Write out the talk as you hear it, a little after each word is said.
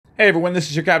Hey everyone, this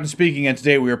is your captain speaking, and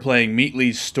today we are playing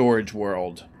Meatly's Storage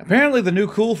World. Apparently the new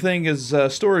cool thing is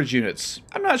storage units.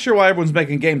 I'm not sure why everyone's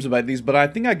making games about these, but I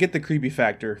think I get the creepy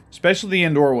factor. Especially the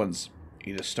indoor ones.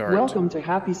 Need to start. Welcome to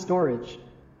Happy Storage.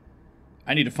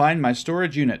 I need to find my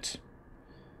storage unit.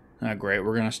 Ah, great,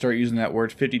 we're gonna start using that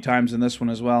word 50 times in this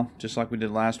one as well, just like we did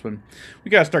last one.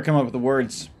 We gotta start coming up with the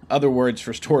words, other words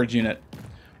for storage unit.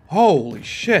 Holy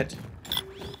shit.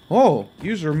 Oh,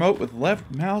 use remote with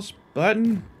left mouse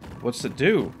button. What's it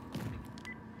do?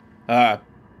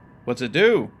 What's it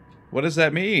do? What does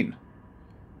that mean?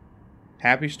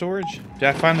 Happy storage? Did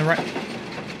I find the right...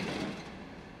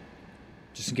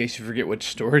 Just in case you forget which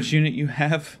storage unit you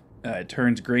have, it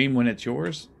turns green when it's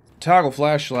yours. Toggle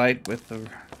flashlight with the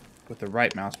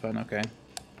right mouse button, okay.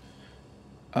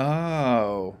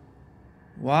 Oh.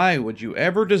 Why would you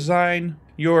ever design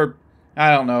your... I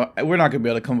don't know, we're not going to be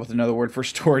able to come up with another word for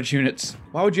storage units.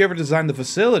 Why would you ever design the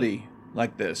facility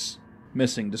like this?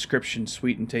 Missing description,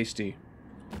 sweet and tasty.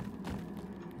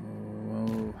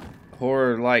 Oh,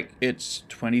 horror like it's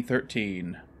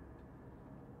 2013.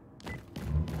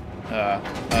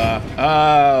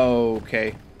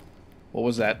 Okay. What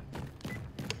was that?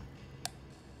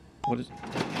 What is...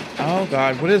 Oh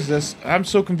god, what is this? I'm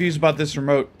so confused about this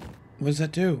remote. What does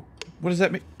that do? What does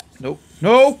that mean? Nope.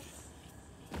 No!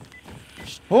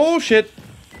 Oh shit!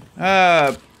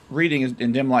 Reading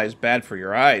in dim light is bad for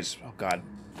your eyes. Oh god.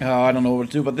 Oh, I don't know what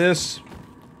to do about this.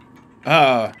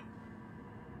 Hello?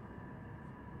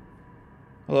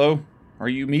 Are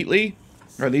you Meatly?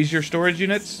 Are these your storage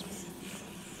units?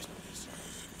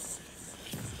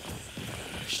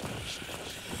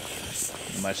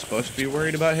 Am I supposed to be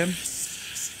worried about him?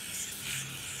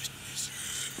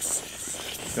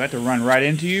 Do I have to run right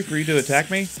into you for you to attack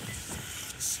me?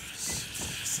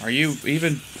 Are you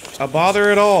even a bother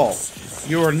at all?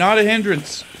 You are not a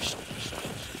hindrance.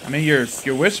 I mean, your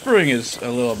whispering is a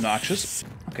little obnoxious.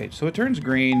 Okay, so it turns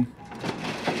green.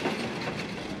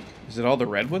 Is it all the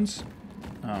red ones?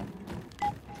 Oh.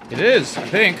 It is, I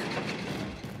think.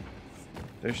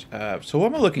 There's, so what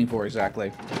am I looking for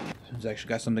exactly? It's actually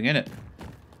got something in it.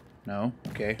 No?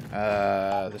 Okay.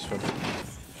 This one.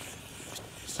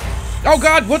 Oh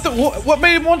god, what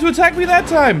made him want to attack me that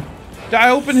time? Did I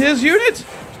open his unit?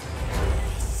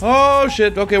 Oh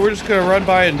shit, okay, we're just gonna run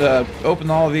by and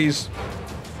open all of these.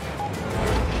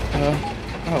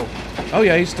 Oh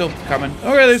yeah, he's still coming.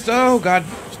 Okay, there's, oh god.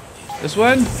 This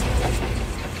one.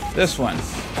 This one.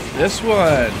 This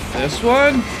one. This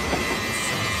one.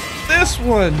 This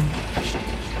one.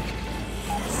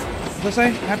 What did I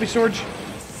say? Happy storage?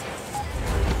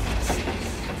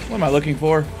 What am I looking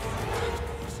for?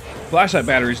 Flashlight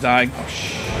battery's dying. Oh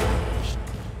shh.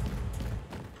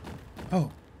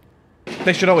 Oh.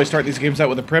 They should always start these games out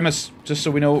with a premise, just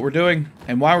so we know what we're doing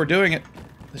and why we're doing it.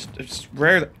 It's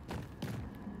rare that...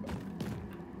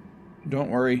 Don't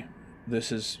worry,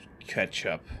 this is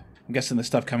ketchup. I'm guessing the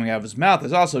stuff coming out of his mouth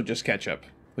is also just ketchup,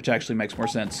 which actually makes more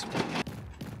sense.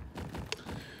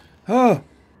 Oh,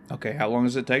 okay, how long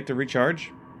does it take to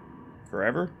recharge?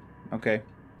 Forever? Okay.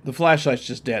 The flashlight's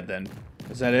just dead then.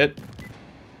 Is that it?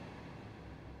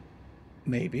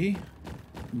 Maybe.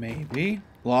 Maybe.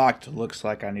 Locked. Looks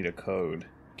like I need a code.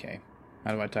 Okay.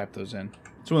 How do I type those in?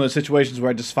 It's one of those situations where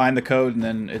I just find the code and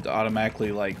then it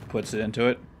automatically, like, puts it into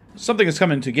it. Something is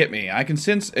coming to get me. I can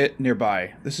sense it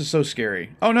nearby. This is so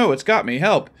scary. Oh no, it's got me.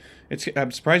 Help.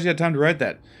 I'm surprised you had time to write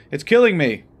that. It's killing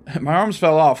me. My arms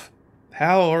fell off.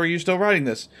 How are you still writing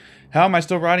this? How am I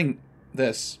still writing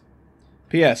this?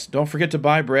 P.S. Don't forget to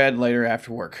buy bread later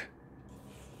after work.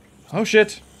 Oh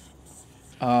shit.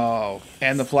 Oh,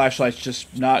 and the flashlight's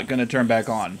just not gonna turn back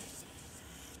on.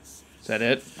 Is that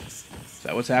it? Is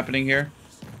that what's happening here?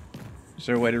 Is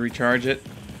there a way to recharge it?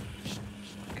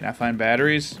 Can I find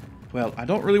batteries? Well, I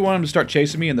don't really want him to start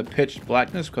chasing me in the pitch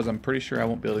blackness because I'm pretty sure I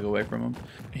won't be able to go away from him.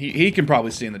 He can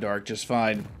probably see in the dark just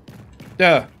fine.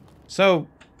 Duh. So,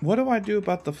 what do I do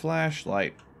about the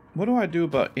flashlight? What do I do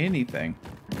about anything?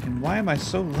 And why am I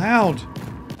so loud?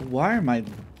 Why are my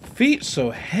feet so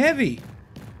heavy?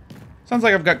 Sounds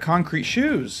like I've got concrete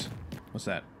shoes. What's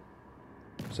that?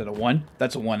 Is that a 1?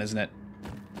 That's a 1, isn't it?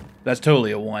 That's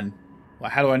totally a 1.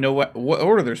 Well, how do I know what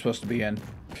order they're supposed to be in?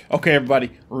 Okay,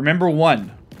 everybody, remember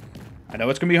 1. I know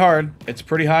it's gonna be hard. It's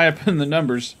pretty high up in the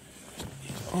numbers.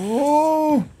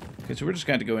 Oh! Okay, so we're just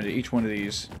going to go into each one of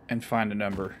these and find a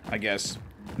number, I guess.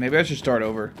 Maybe I should start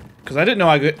over. Because I didn't know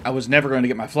I was never going to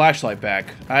get my flashlight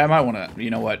back. I might want to, you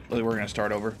know what, we're going to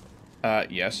start over.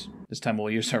 Yes. This time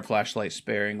we'll use our flashlight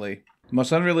sparingly. The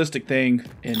most unrealistic thing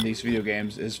in these video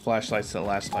games is flashlights that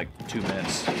last like 2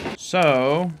 minutes.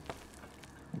 So,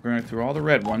 we're going through all the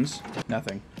red ones.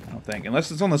 Nothing, I don't think.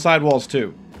 Unless it's on the sidewalls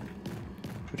too.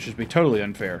 which should be totally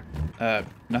unfair.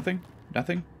 Nothing?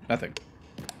 Nothing? Nothing.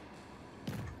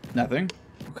 Nothing.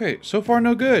 Okay, so far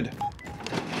no good.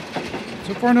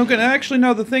 So far no good. Actually,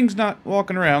 no, the thing's not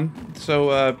walking around.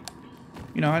 So,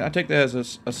 you know, I take that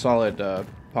as a solid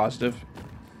positive.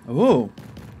 Ooh.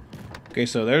 Okay,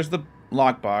 so there's the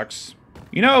lockbox.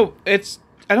 You know,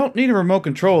 I don't need a remote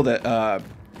control that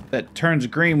that turns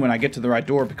green when I get to the right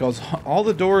door, because all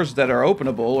the doors that are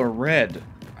openable are red.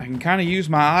 I can kind of use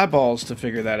my eyeballs to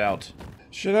figure that out.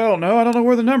 Shit, I don't know. I don't know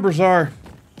where the numbers are.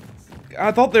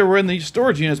 I thought they were in these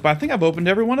storage units, but I think I've opened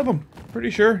every one of them. Pretty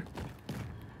sure.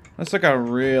 Let's like I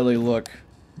really look,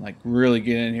 like really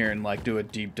get in here and like do a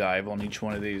deep dive on each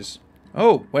one of these.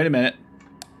 Oh, wait a minute.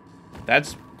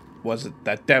 That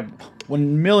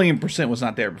 1,000,000% was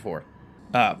not there before.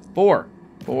 4.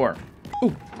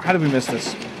 Ooh, how did we miss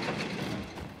this?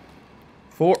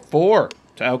 4.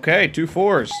 Okay, 2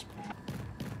 4s.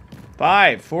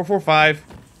 5. 4 4 5.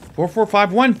 4 4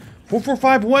 5 1. 4 4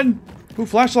 5 1. Ooh,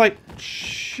 flashlight.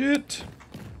 Shit.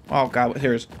 Oh god,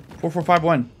 here's 4 4 5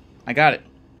 1. I got it.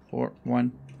 4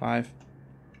 1 5.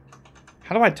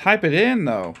 How do I type it in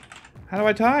though? How do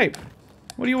I type?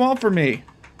 What do you want from me?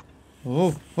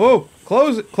 Oh,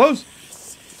 close it, close.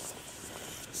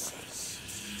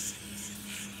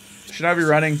 Should I be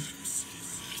running?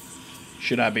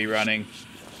 Should I be running?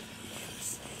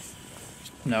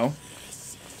 No.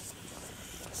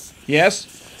 Yes.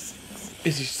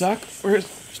 Is he stuck? Where is...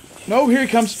 No, here he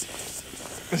comes.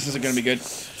 This isn't gonna be good.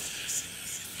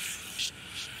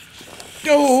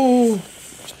 Oh!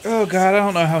 Oh god, I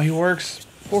don't know how he works.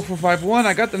 4 4 5 1.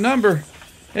 I got the number.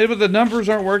 Yeah, but the numbers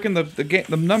aren't working.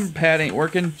 The number pad ain't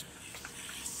working.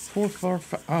 4 4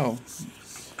 5. Oh,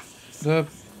 the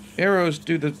arrows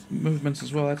do the movements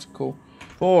as well. That's cool.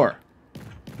 4.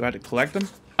 Do I have to collect them?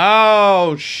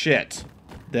 Oh shit!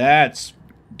 That's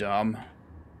dumb.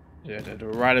 I had to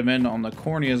write them in on the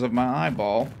corneas of my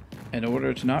eyeball in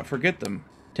order to not forget them.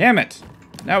 Damn it!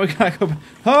 Now we gotta go.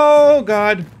 Oh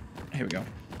god! Here we go.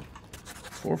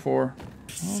 4 4.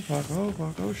 Oh fuck! Oh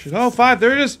fuck! Oh shit! Oh 5!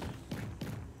 There it is!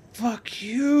 Fuck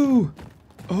you!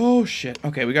 Oh shit!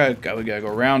 Okay, we gotta go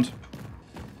around.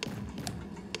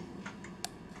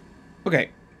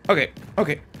 Okay.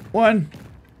 1.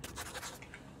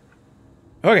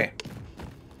 Okay.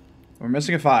 We're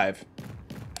missing a 5.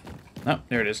 Oh,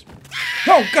 there it is.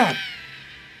 Oh god!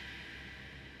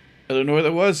 I don't know where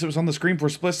that was. It was on the screen for a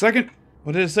split second.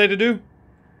 What did it say to do?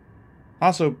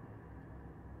 Also,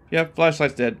 yeah,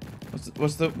 flashlight's dead.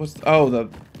 What's the oh,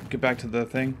 get back to the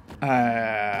thing.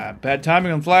 Bad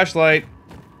timing on flashlight.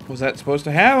 Was that supposed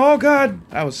to happen? Oh god!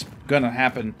 That was gonna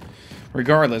happen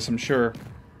regardless, I'm sure.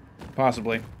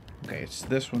 Possibly. Okay, it's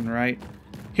this one, right?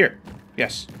 Here.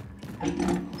 Yes.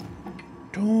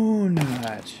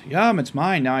 Donut. Yum, it's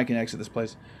mine. Now I can exit this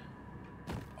place.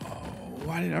 Oh,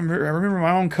 why did I remember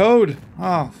my own code? Oh,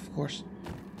 of course.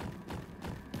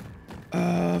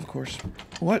 Of course.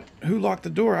 What? Who locked the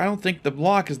door? I don't think the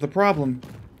lock is the problem.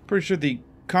 Pretty sure the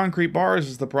concrete bars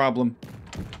is the problem.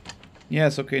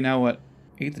 Yes, okay, now what?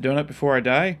 Eat the donut before I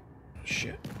die?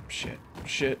 Shit.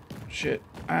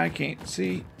 I can't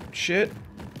see. Shit.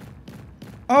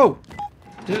 Oh!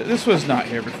 This was not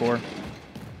here before.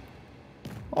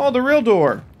 Oh, the real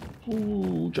door.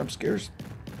 Ooh, jump scares.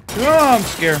 Jump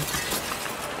scare.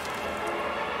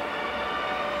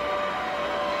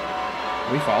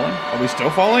 Are we falling? Are we still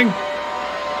falling?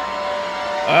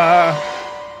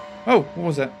 Oh, what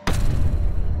was that?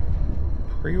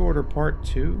 Pre-order part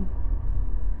 2?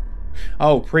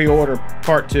 Oh, pre-order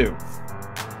part 2.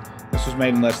 This was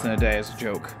made in less than a day as a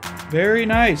joke. Very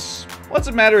nice. What's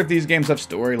it matter if these games have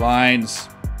storylines?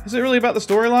 Is it really about the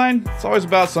storyline? It's always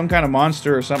about some kind of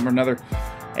monster or something or another.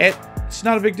 It's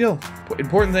not a big deal.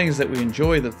 Important thing is that we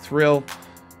enjoy the thrill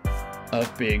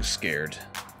of being scared.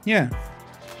 Yeah.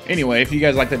 Anyway, if you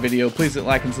guys like that video, please hit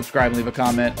like and subscribe and leave a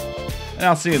comment. And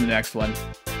I'll see you in the next one.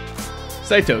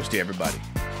 Stay toasty, everybody.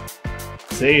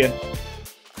 See ya.